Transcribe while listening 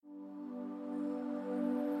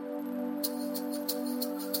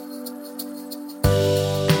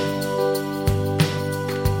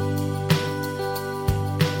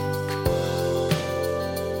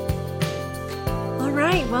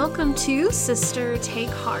Welcome to Sister Take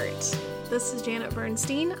Heart. This is Janet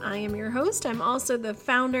Bernstein. I am your host. I'm also the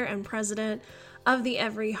founder and president of the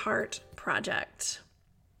Every Heart Project.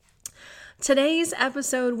 Today's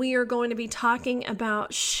episode, we are going to be talking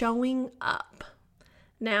about showing up.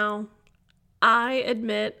 Now, I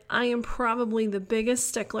admit I am probably the biggest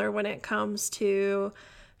stickler when it comes to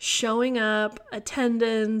showing up,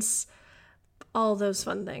 attendance, all those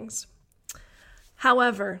fun things.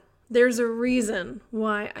 However, there's a reason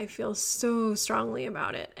why I feel so strongly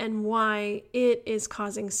about it and why it is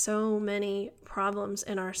causing so many problems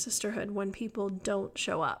in our sisterhood when people don't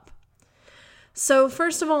show up. So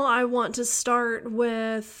first of all, I want to start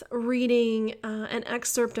with reading an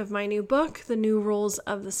excerpt of my new book, The New Rules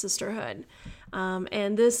of the Sisterhood.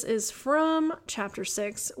 And this is from chapter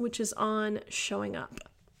 6, which is on showing up.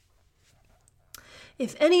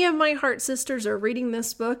 If any of my heart sisters are reading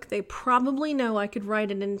this book, they probably know I could write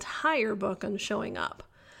an entire book on showing up.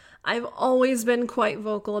 I've always been quite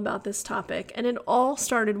vocal about this topic, and it all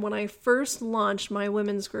started when I first launched my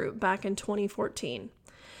women's group back in 2014.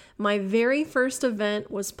 My very first event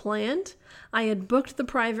was planned. I had booked the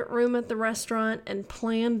private room at the restaurant and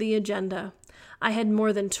planned the agenda. I had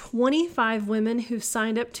more than 25 women who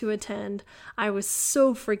signed up to attend. I was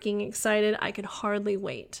so freaking excited I could hardly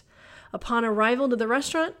wait. Upon arrival to the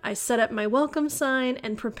restaurant, I set up my welcome sign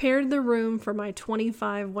and prepared the room for my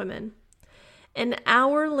 25 women. An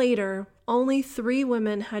hour later, only 3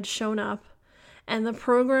 women had shown up, and the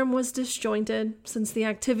program was disjointed since the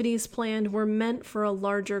activities planned were meant for a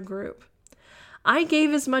larger group. I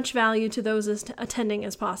gave as much value to those attending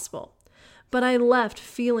as possible, but I left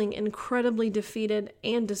feeling incredibly defeated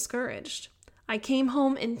and discouraged. I came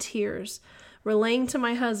home in tears, relaying to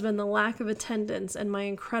my husband the lack of attendance and my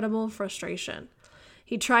incredible frustration.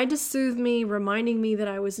 He tried to soothe me, reminding me that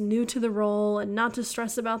I was new to the role and not to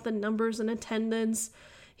stress about the numbers and attendance.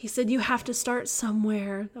 He said, "You have to start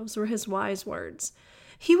somewhere." Those were his wise words.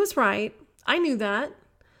 He was right. I knew that.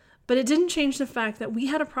 But it didn't change the fact that we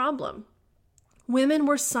had a problem. Women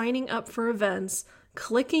were signing up for events,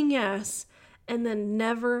 clicking yes, and then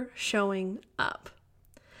never showing up.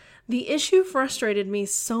 The issue frustrated me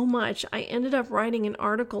so much, I ended up writing an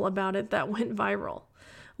article about it that went viral.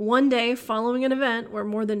 One day, following an event where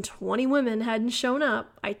more than 20 women hadn't shown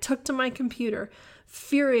up, I took to my computer,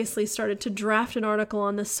 furiously started to draft an article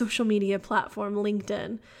on the social media platform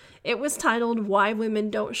LinkedIn. It was titled, "Why Women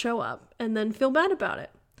Don't Show Up," and then feel bad about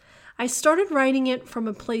it. I started writing it from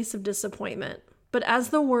a place of disappointment, but as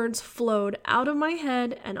the words flowed out of my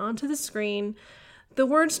head and onto the screen, the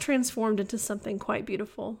words transformed into something quite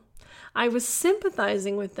beautiful. I was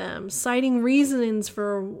sympathizing with them, citing reasons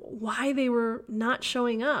for why they were not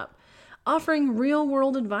showing up, offering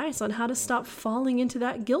real-world advice on how to stop falling into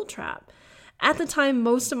that guilt trap. At the time,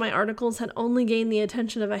 most of my articles had only gained the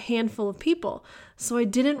attention of a handful of people, so I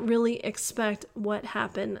didn't really expect what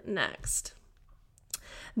happened next.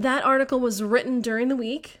 That article was written during the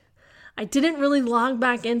week. I didn't really log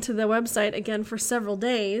back into the website again for several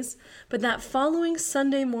days, but that following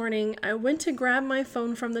Sunday morning, I went to grab my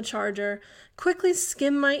phone from the charger, quickly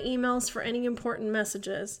skim my emails for any important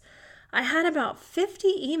messages. I had about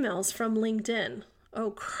 50 emails from LinkedIn.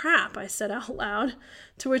 "Oh crap," I said out loud,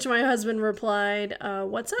 to which my husband replied,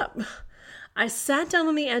 "What's up?" I sat down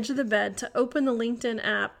on the edge of the bed to open the LinkedIn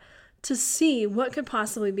app to see what could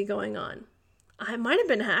possibly be going on. I might have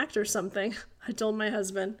been hacked or something, I told my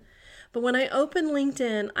husband. But when I opened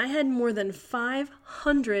LinkedIn, I had more than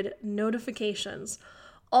 500 notifications,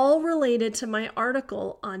 all related to my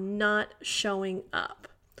article on not showing up.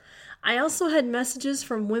 I also had messages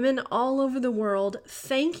from women all over the world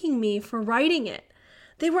thanking me for writing it.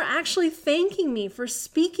 They were actually thanking me for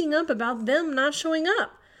speaking up about them not showing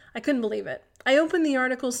up. I couldn't believe it. I opened the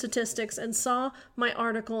article statistics and saw my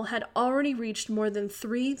article had already reached more than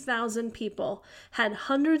 3,000 people, had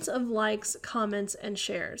hundreds of likes, comments, and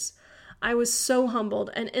shares. I was so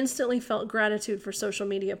humbled and instantly felt gratitude for social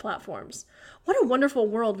media platforms. What a wonderful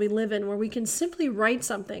world we live in where we can simply write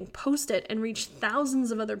something, post it, and reach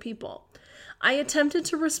thousands of other people. I attempted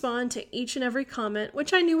to respond to each and every comment,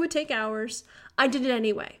 which I knew would take hours. I did it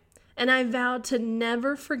anyway, and I vowed to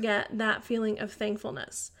never forget that feeling of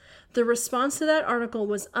thankfulness. The response to that article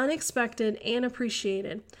was unexpected and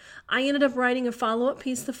appreciated. I ended up writing a follow-up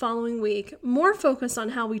piece the following week, more focused on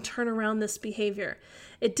how we turn around this behavior.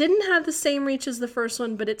 It didn't have the same reach as the first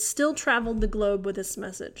one, but it still traveled the globe with this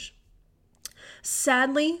message.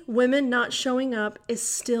 Sadly, women not showing up is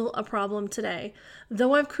still a problem today,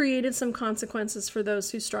 though I've created some consequences for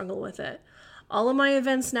those who struggle with it. All of my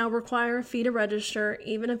events now require a fee to register,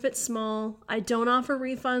 even if it's small. I don't offer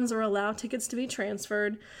refunds or allow tickets to be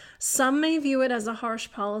transferred. Some may view it as a harsh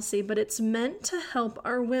policy, but it's meant to help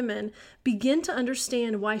our women begin to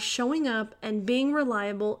understand why showing up and being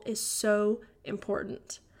reliable is so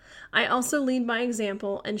important. I also lead by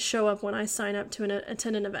example and show up when I sign up to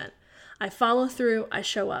attend an event. I follow through, I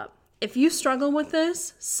show up. If you struggle with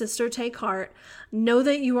this, sister, take heart. Know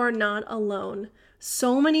that you are not alone.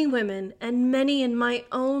 So many women, and many in my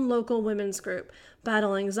own local women's group,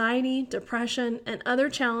 battle anxiety, depression, and other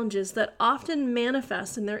challenges that often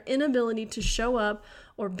manifest in their inability to show up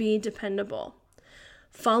or be dependable.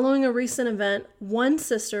 Following a recent event, one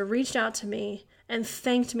sister reached out to me and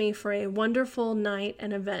thanked me for a wonderful night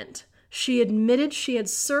and event. She admitted she had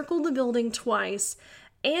circled the building twice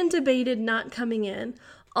and debated not coming in,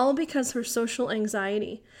 all because her social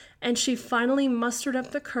anxiety, and she finally mustered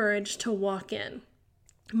up the courage to walk in.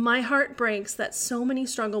 My heart breaks that so many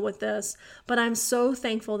struggle with this, but I'm so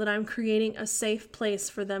thankful that I'm creating a safe place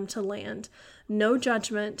for them to land. No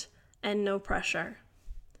judgment and no pressure.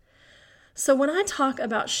 So when I talk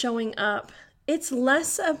about showing up, it's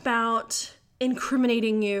less about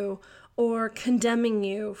incriminating you or condemning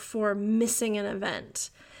you for missing an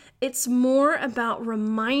event. It's more about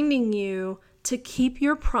reminding you to keep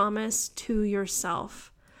your promise to yourself,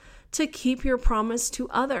 to keep your promise to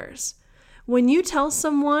others. When you tell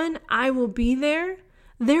someone, I will be there,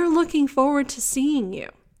 they're looking forward to seeing you.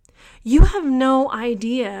 You have no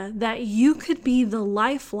idea that you could be the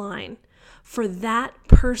lifeline for that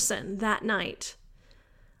person that night.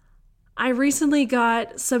 I recently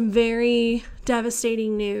got some very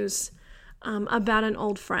devastating news about an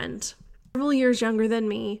old friend, several years younger than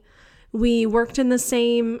me. We worked in the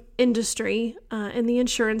same industry, in the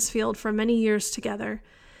insurance field for many years together.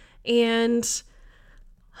 And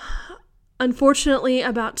unfortunately,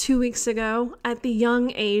 about 2 weeks ago, at the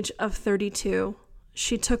young age of 32,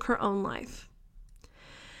 she took her own life.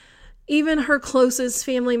 Even her closest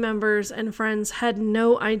family members and friends had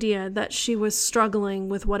no idea that she was struggling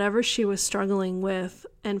with whatever she was struggling with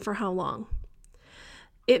and for how long.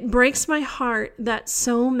 It breaks my heart that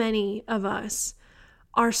so many of us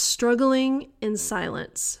are struggling in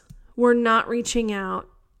silence. We're not reaching out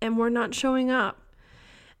and we're not showing up.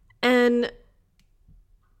 And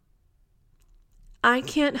I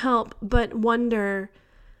can't help but wonder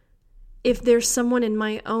if there's someone in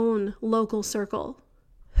my own local circle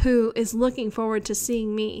who is looking forward to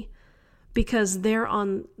seeing me because they're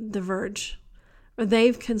on the verge, or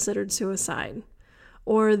they've considered suicide,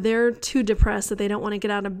 or they're too depressed that they don't want to get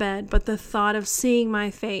out of bed, but the thought of seeing my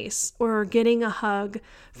face or getting a hug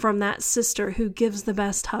from that sister who gives the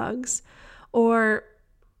best hugs, or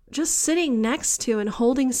just sitting next to and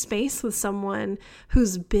holding space with someone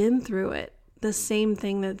who's been through it, the same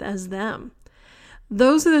thing as them.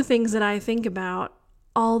 Those are the things that I think about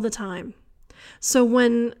all the time. So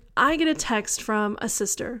when I get a text from a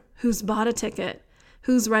sister who's bought a ticket,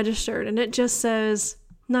 who's registered, and it just says,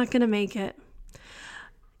 not going to make it.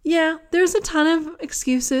 Yeah, there's a ton of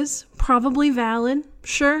excuses, probably valid.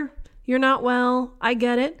 Sure, you're not well. I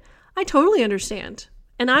get it. I totally understand.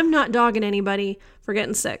 And I'm not dogging anybody for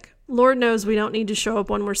getting sick. Lord knows we don't need to show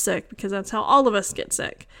up when we're sick because that's how all of us get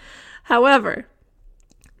sick. However,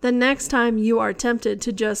 the next time you are tempted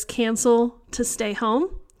to just cancel to stay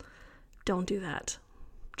home, don't do that.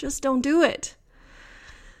 Just don't do it.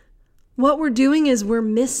 What we're doing is we're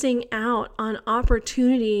missing out on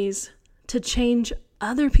opportunities to change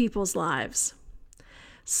other people's lives.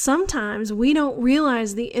 Sometimes we don't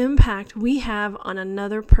realize the impact we have on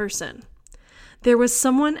another person. There was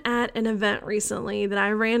someone at an event recently that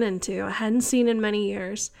I ran into, I hadn't seen in many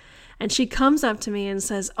years, and she comes up to me and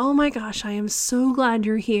says, "Oh my gosh, I am so glad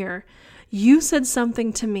you're here. You said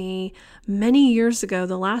something to me many years ago,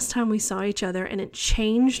 the last time we saw each other, and it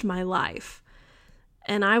changed my life."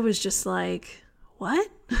 And I was just like, what?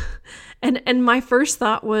 And my first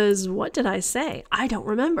thought was, what did I say? I don't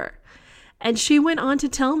remember. And she went on to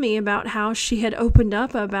tell me about how she had opened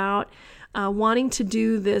up about wanting to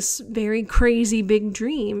do this very crazy big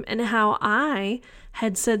dream, and how I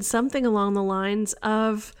had said something along the lines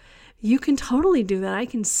of, you can totally do that. I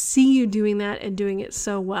can see you doing that and doing it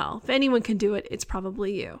so well. If anyone can do it, it's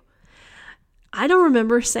probably you. I don't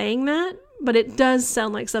remember saying that, but it does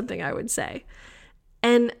sound like something I would say.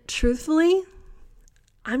 And truthfully,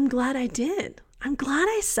 I'm glad I did. I'm glad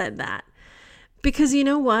I said that. Because you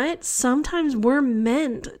know what? Sometimes we're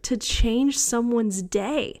meant to change someone's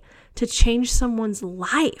day, to change someone's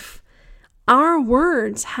life. Our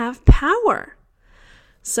words have power.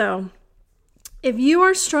 So, if you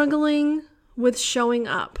are struggling with showing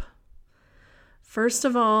up, first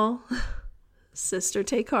of all, sister,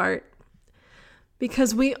 take heart.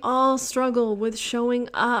 Because we all struggle with showing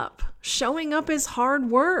up. Showing up is hard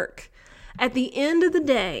work. At the end of the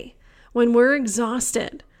day, when we're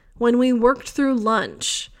exhausted, when we worked through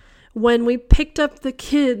lunch, when we picked up the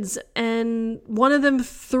kids and one of them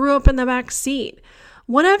threw up in the back seat,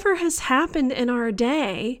 whatever has happened in our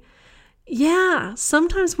day, yeah,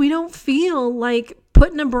 sometimes we don't feel like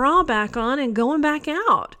putting a bra back on and going back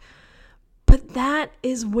out. But that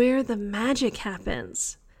is where the magic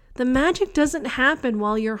happens. The magic doesn't happen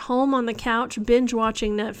while you're home on the couch binge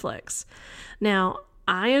watching Netflix. Now,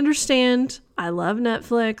 I understand. I love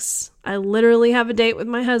Netflix. I literally have a date with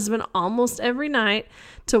my husband almost every night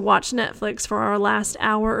to watch Netflix for our last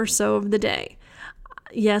hour or so of the day.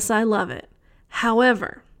 Yes, I love it.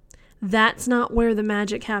 However, that's not where the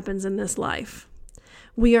magic happens in this life.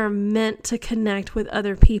 We are meant to connect with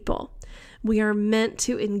other people. We are meant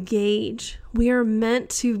to engage. We are meant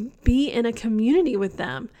to be in a community with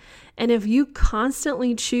them. And if you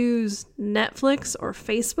constantly choose Netflix or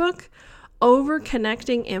Facebook over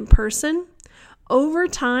connecting in person, over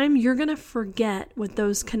time, you're going to forget what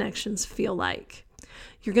those connections feel like.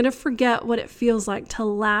 You're going to forget what it feels like to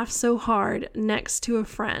laugh so hard next to a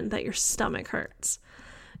friend that your stomach hurts.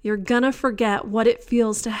 You're going to forget what it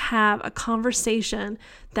feels to have a conversation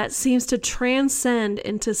that seems to transcend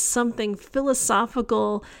into something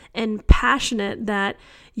philosophical and passionate that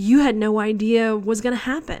you had no idea was going to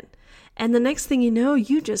happen. And the next thing you know,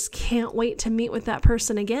 you just can't wait to meet with that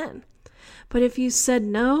person again. But if you said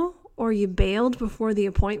no or you bailed before the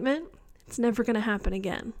appointment, it's never going to happen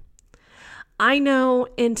again. I know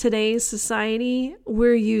in today's society,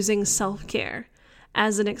 we're using self-care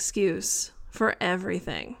as an excuse for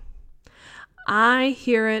everything. I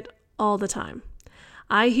hear it all the time.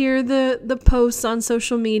 I hear the posts on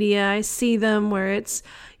social media. I see them where it's,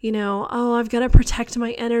 oh, I've got to protect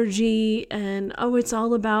my energy and, oh, it's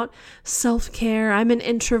all about self-care. I'm an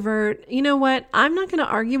introvert. You know what? I'm not going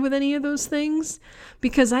to argue with any of those things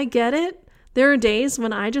because I get it. There are days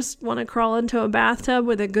when I just want to crawl into a bathtub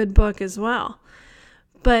with a good book as well.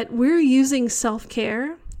 But we're using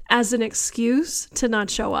self-care as an excuse to not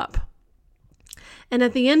show up. And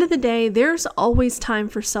at the end of the day, there's always time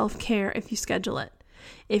for self-care if you schedule it.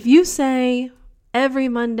 If you say, every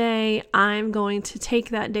Monday, I'm going to take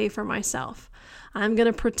that day for myself. I'm going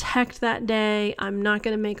to protect that day. I'm not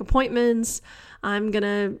going to make appointments. I'm going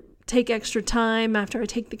to take extra time after I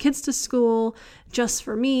take the kids to school just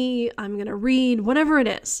for me. I'm going to read, whatever it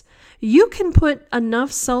is. You can put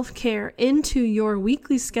enough self-care into your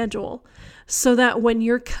weekly schedule so that when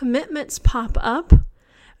your commitments pop up,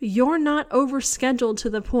 you're not overscheduled to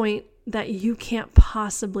the point that you can't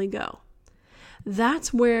possibly go.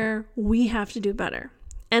 That's where we have to do better.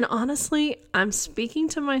 And honestly, I'm speaking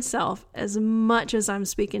to myself as much as I'm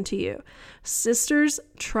speaking to you. Sisters,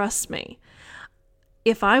 trust me.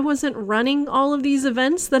 If I wasn't running all of these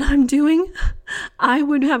events that I'm doing, I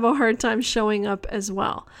would have a hard time showing up as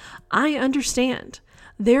well. I understand.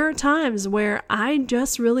 There are times where I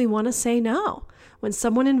just really want to say no. When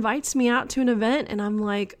someone invites me out to an event and I'm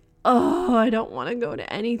like, oh, I don't want to go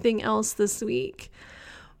to anything else this week.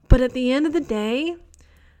 But at the end of the day,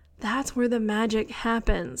 that's where the magic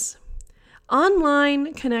happens.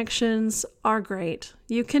 Online connections are great.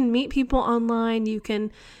 You can meet people online. You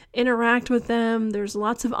can interact with them. There's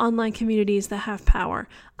lots of online communities that have power.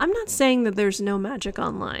 I'm not saying that there's no magic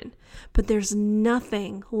online, but there's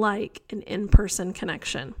nothing like an in-person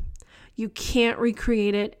connection. You can't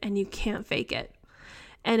recreate it and you can't fake it.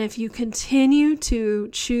 And if you continue to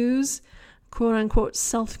choose quote unquote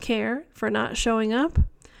self-care for not showing up,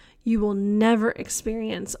 you will never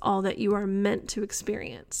experience all that you are meant to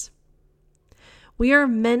experience. We are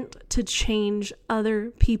meant to change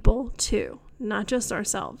other people too, not just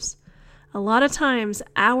ourselves. A lot of times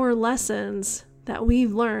our lessons that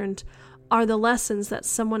we've learned are the lessons that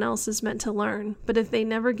someone else is meant to learn. But if they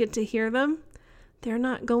never get to hear them, they're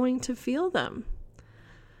not going to feel them.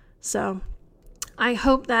 So I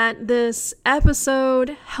hope that this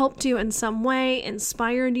episode helped you in some way,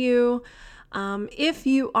 inspired you. If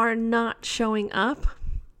you are not showing up,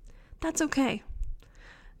 that's okay.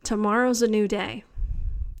 Tomorrow's a new day.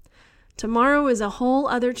 Tomorrow is a whole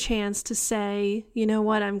other chance to say, you know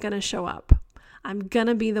what, I'm going to show up. I'm going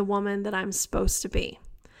to be the woman that I'm supposed to be.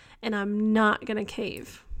 And I'm not going to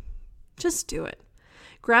cave. Just do it.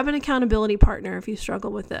 Grab an accountability partner if you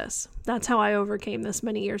struggle with this. That's how I overcame this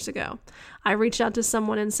many years ago. I reached out to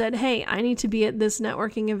someone and said, hey, I need to be at this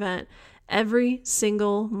networking event every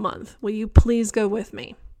single month. Will you please go with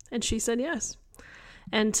me? And she said yes.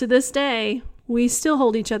 And to this day, we still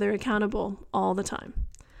hold each other accountable all the time.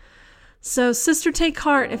 So, sister, take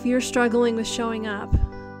heart if you're struggling with showing up.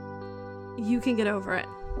 You can get over it.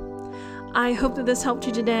 I hope that this helped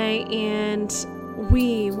you today, and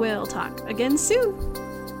we will talk again soon.